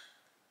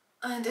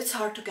and it's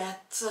hard to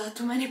get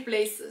to many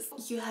places.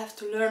 You have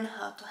to learn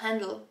how to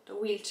handle the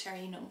wheelchair,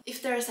 you know.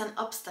 If there is an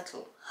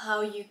obstacle,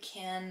 how you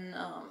can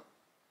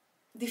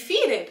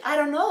defeat it. I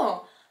don't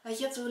know. Like,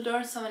 you have to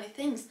learn so many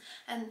things.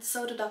 And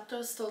so the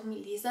doctors told me,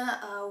 Lisa,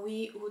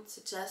 we would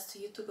suggest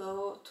you to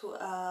go to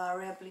a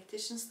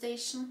rehabilitation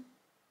station.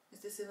 Is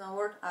this even a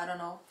word? I don't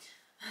know.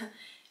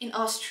 In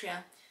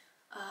Austria.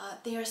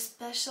 They are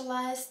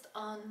specialized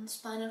on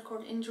spinal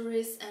cord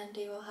injuries, and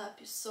they will help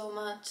you so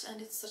much, and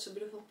it's such a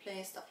beautiful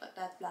place, stuff like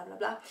that, blah blah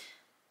blah.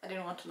 I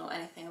didn't want to know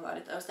anything about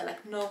it. I was there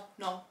like, no,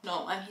 no,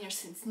 no, I'm here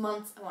since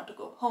months. I want to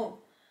go home.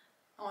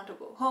 I want to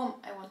go home.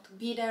 I want to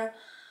be there.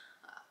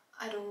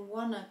 I don't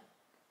want to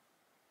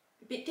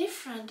be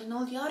different than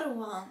all the other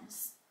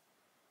ones.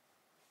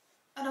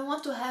 I don't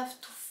want to have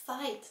to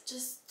fight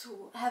just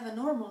to have a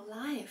normal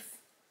life.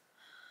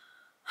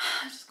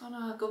 I'm just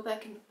gonna go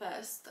back in the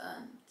past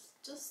and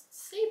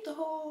just sleep the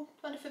whole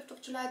 25th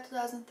of July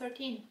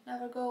 2013.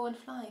 Never go and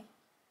fly.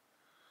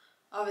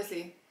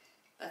 Obviously,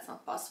 that's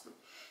not possible.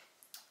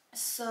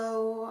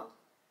 So,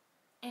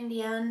 in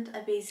the end,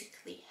 I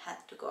basically had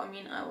to go. I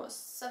mean, I was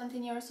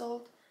 17 years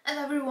old and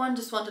everyone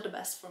just wanted the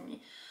best for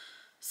me.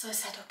 So I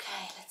said,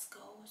 okay, let's go.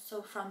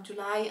 So from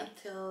July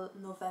until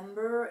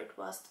November, it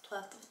was the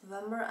 12th of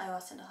November, I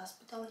was in the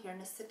hospital here in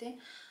the city.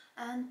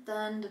 And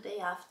then the day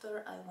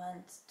after, I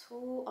went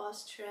to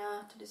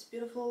Austria, to this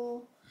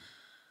beautiful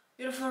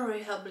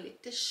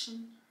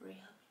rehabilitation.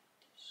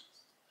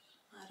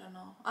 I don't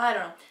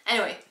know.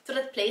 Anyway, to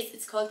that place.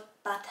 It's called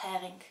Bad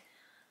Hering,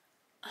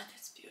 and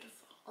it's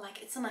beautiful.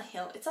 Like, it's on a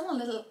hill. It's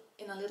on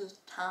in a little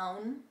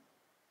town,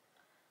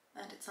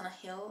 and it's on a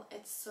hill.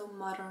 It's so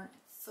modern.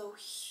 It's so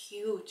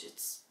huge.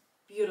 It's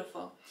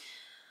beautiful.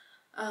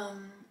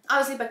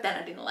 Obviously, back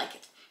then I didn't like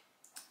it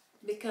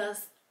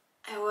because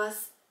I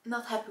was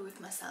not happy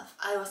with myself.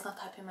 I was not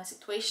happy in my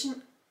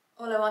situation.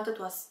 All I wanted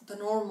was the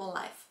normal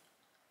life.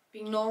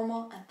 Being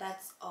normal, and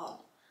that's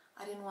all.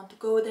 I didn't want to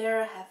go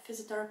there, have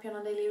physiotherapy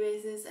on a daily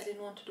basis. I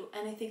didn't want to do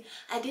anything.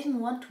 I didn't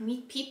want to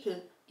meet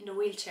people in the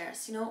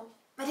wheelchairs, you know.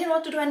 I didn't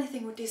want to do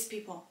anything with these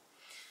people.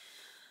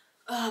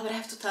 But I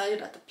have to tell you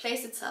that the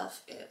place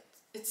itself,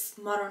 it's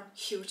modern,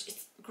 huge,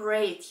 it's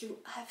great. You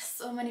have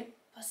so many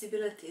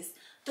possibilities.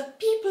 The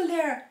people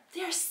there,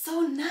 they're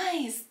so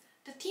nice.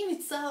 The team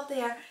itself,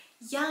 they are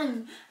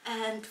young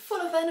and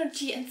full of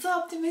energy and so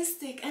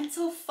optimistic and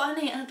so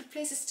funny, and the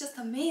place is just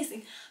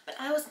amazing. But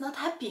I was not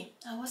happy.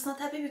 I was not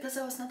happy because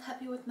I was not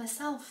happy with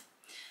myself.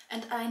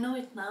 And I know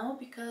it now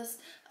because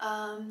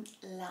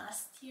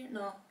last year,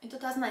 no, in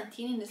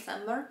 2019 in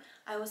December,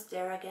 I was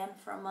there again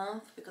for a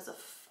month because of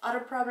other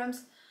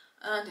problems,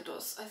 and it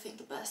was, I think,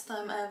 the best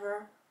time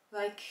ever.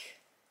 Like,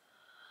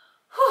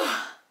 whew,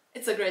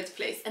 it's a great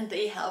place, and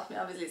they helped me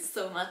obviously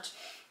so much.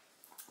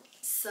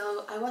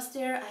 So I was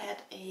there. I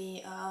had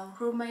a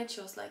roommate.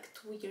 She was like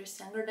 2 years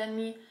younger than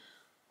me.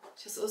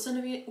 She was also in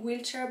a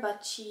wheelchair,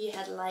 but she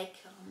had like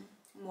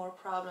more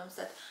problems.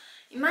 That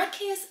in my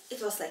case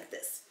it was like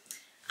this.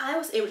 I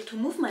was able to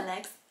move my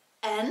legs,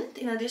 and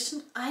in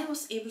addition I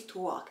was able to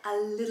walk a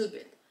little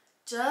bit,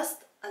 just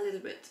a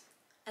little bit,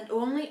 and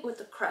only with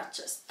the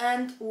crutches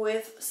and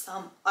with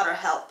some other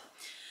help.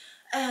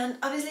 And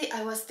obviously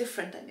I was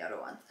different than the other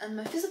one. And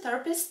my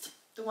physiotherapist,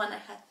 the one I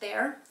had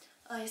there,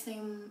 his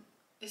name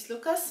is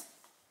Lucas.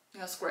 He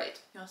was great.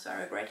 He was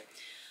very great.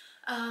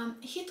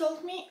 He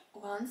told me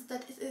once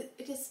that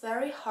it is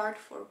very hard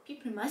for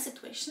people in my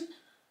situation,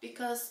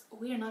 because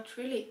we are not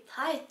really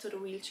tied to the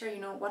wheelchair,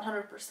 you know,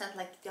 100%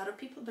 like the other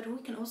people, but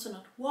we can also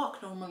not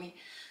walk normally.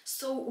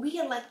 So we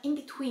are like in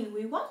between.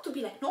 We want to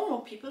be like normal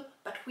people,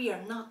 but we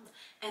are not.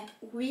 And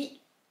we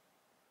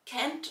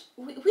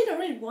don't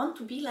really want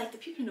to be like the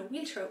people in the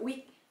wheelchair.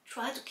 We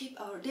try to keep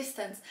our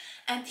distance.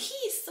 And he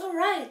is so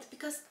right,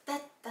 because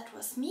that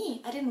was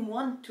me. I didn't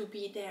want to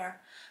be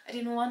there. I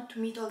didn't want to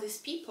meet all these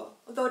people,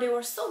 although they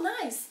were so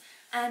nice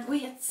and we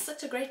had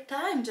such a great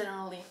time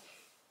generally.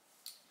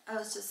 I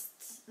was just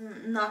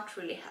not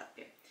really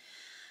happy.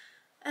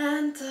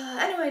 And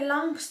anyway,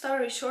 long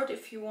story short,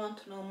 if you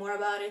want to know more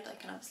about it, I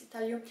can obviously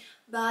tell you,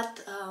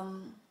 but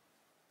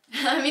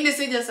I mean, this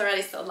video is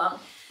already so long.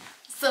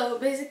 So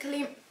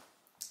basically,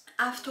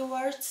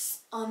 afterwards,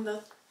 on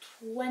the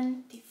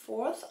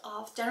 24th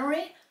of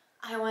January,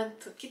 I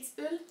went to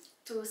Kitzbühel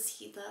to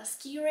see the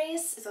ski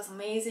race. It was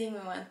amazing.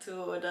 We went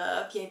to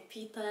the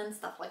VIP tent,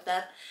 stuff like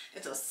that.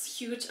 It was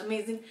huge,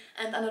 amazing.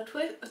 And on the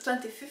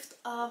 25th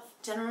of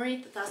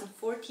January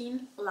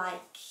 2014,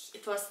 like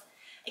it was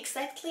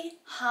exactly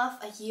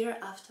half a year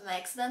after my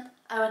accident,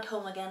 I went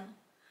home again.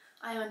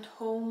 I went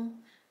home,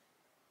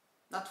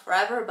 not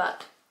forever,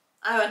 but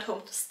I went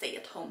home to stay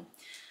at home.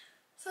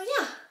 So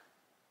yeah,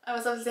 I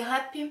was obviously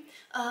happy.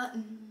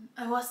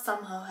 I was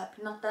somehow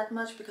happy, not that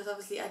much, because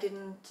obviously I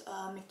didn't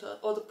make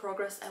all the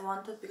progress I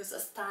wanted, because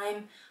as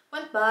time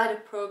went by, the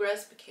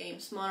progress became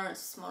smaller and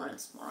smaller and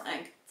smaller,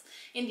 and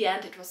in the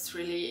end it was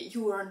really,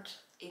 you weren't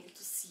able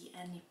to see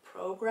any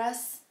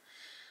progress,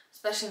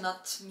 especially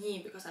not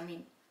me, because I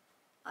mean,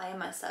 I am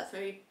myself.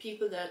 Maybe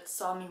people that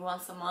saw me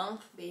once a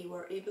month, they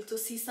were able to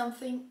see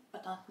something,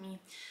 but not me.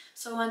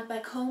 So I went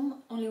back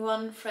home. Only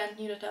one friend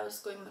knew that I was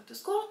going back to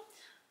school,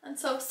 and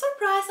so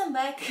surprise, I'm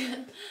back.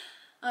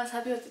 I was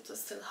happy, but it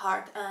was still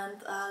hard, and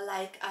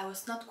like I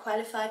was not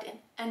qualified in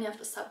any of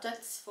the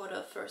subjects for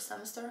the first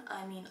semester.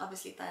 I mean,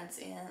 obviously dance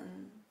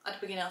at the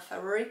beginning of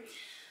February,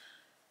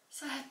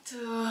 so I had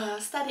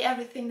to study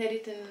everything they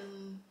did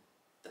in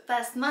the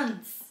past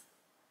months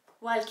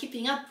while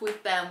keeping up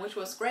with them, which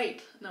was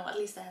great. No, at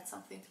least I had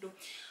something to do.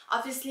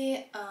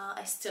 Obviously,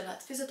 I still had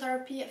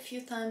physiotherapy a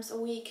few times a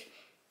week.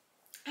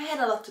 I had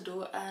a lot to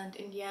do, and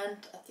in the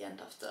end, at the end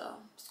of the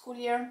school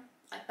year,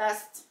 I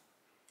passed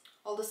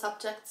all the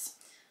subjects.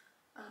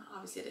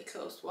 Obviously they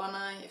closed one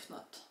eye, if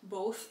not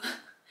both.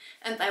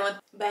 And I went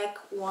back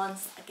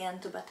once again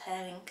to Bad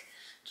Haring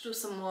to do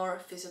some more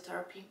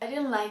physiotherapy. I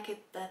didn't like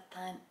it that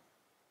time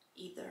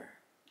either.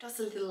 It was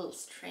a little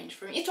strange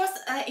for me. It was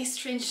a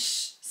strange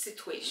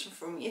situation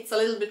for me. It's a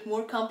little bit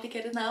more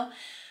complicated now.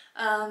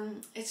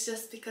 It's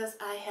just because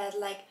I had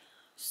like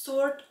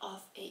sort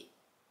of a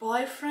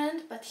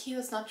boyfriend, but he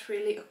was not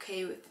really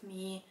okay with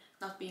me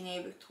not being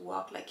able to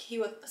walk. Like he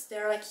was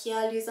there like,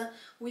 yeah, Lisa,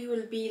 we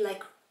will be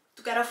like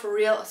together for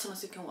real as soon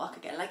as you can walk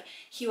again. Like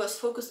he was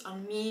focused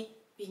on me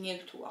being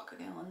able to walk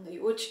again one day,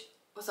 which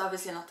was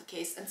obviously not the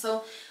case. And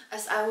so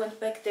as I went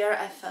back there,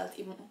 I felt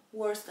even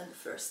worse than the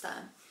first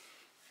time.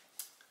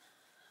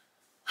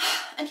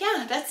 And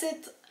yeah, that's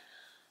it.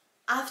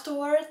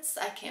 Afterwards,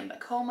 I came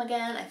back home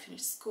again, I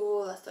finished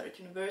school, I started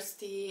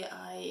university,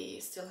 I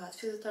still had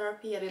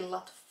physiotherapy, I did a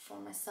lot for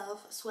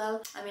myself as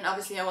well. I mean,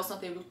 obviously I was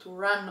not able to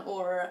run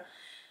or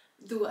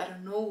do I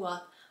don't know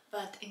what,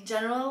 but in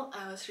general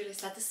I was really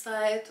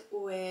satisfied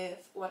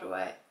with what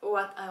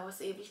I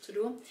was able to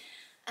do.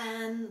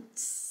 And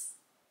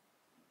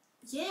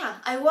yeah,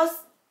 I was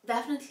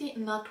definitely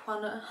not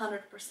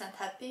 100%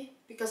 happy,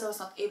 because I was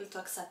not able to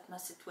accept my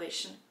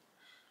situation.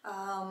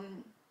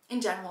 In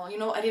general, you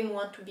know, I didn't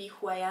want to be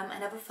who I am. I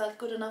never felt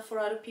good enough for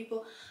other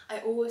people. I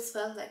always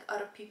felt like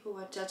other people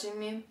were judging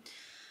me.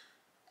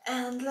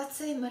 And let's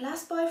say my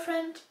last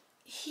boyfriend,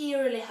 he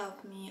really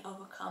helped me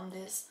overcome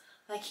this.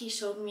 Like he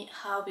showed me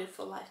how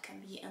beautiful life can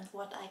be and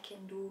what I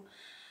can do.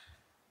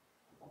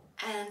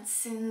 And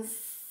since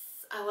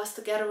I was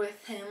together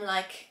with him,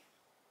 like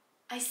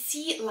I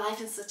see life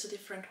in such a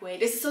different way.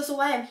 This is also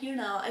why I'm here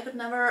now. I could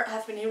never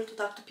have been able to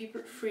talk to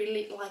people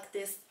freely like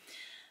this.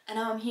 And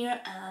now I'm here,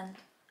 and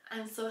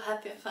I'm so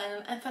happy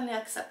I'm finally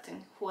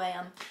accepting who I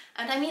am.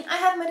 And I mean, I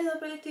have my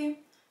disability.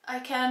 I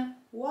can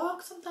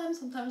walk sometimes,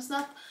 sometimes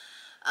not.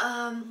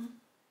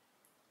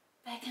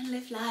 I can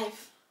live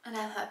life and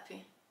I'm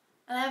happy.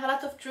 And I have a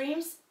lot of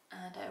dreams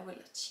and I will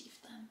achieve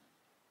them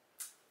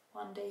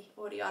one day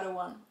or the other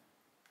one.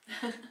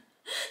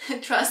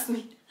 Trust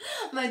me,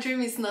 my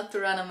dream is not to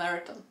run a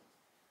marathon.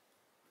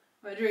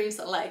 My dreams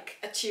are like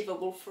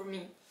achievable for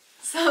me,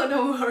 so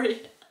don't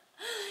worry.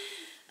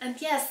 And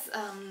yes,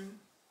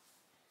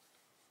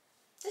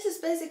 this is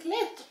basically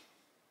it.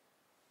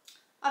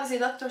 Obviously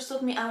doctors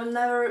told me I would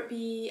never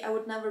be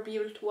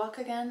able to walk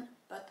again,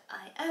 but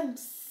I am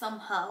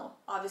somehow,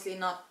 obviously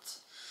not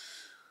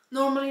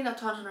normally, not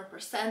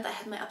 100%. I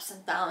had my ups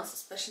and downs,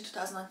 especially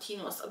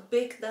 2019 was a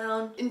big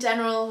down. In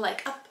general,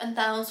 like up and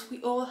downs, we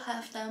all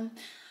have them.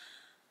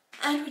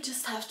 And we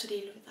just have to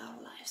deal with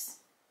our lives.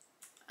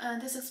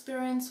 And this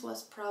experience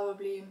was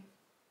probably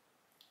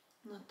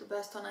not the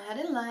best one I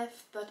had in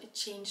life, but it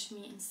changed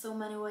me in so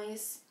many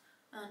ways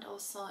and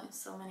also in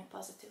so many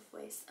positive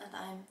ways. And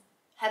I'm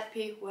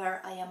happy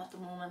where I am at the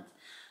moment.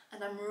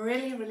 And I'm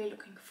really, really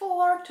looking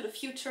forward to the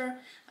future.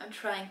 I'm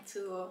trying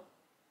to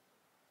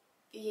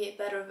be a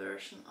better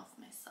version of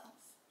myself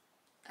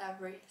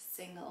every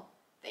single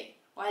day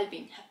while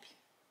being happy,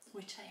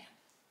 which I am.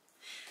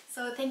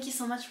 So thank you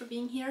so much for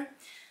being here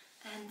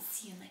and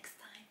see you next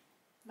time.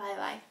 Bye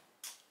bye.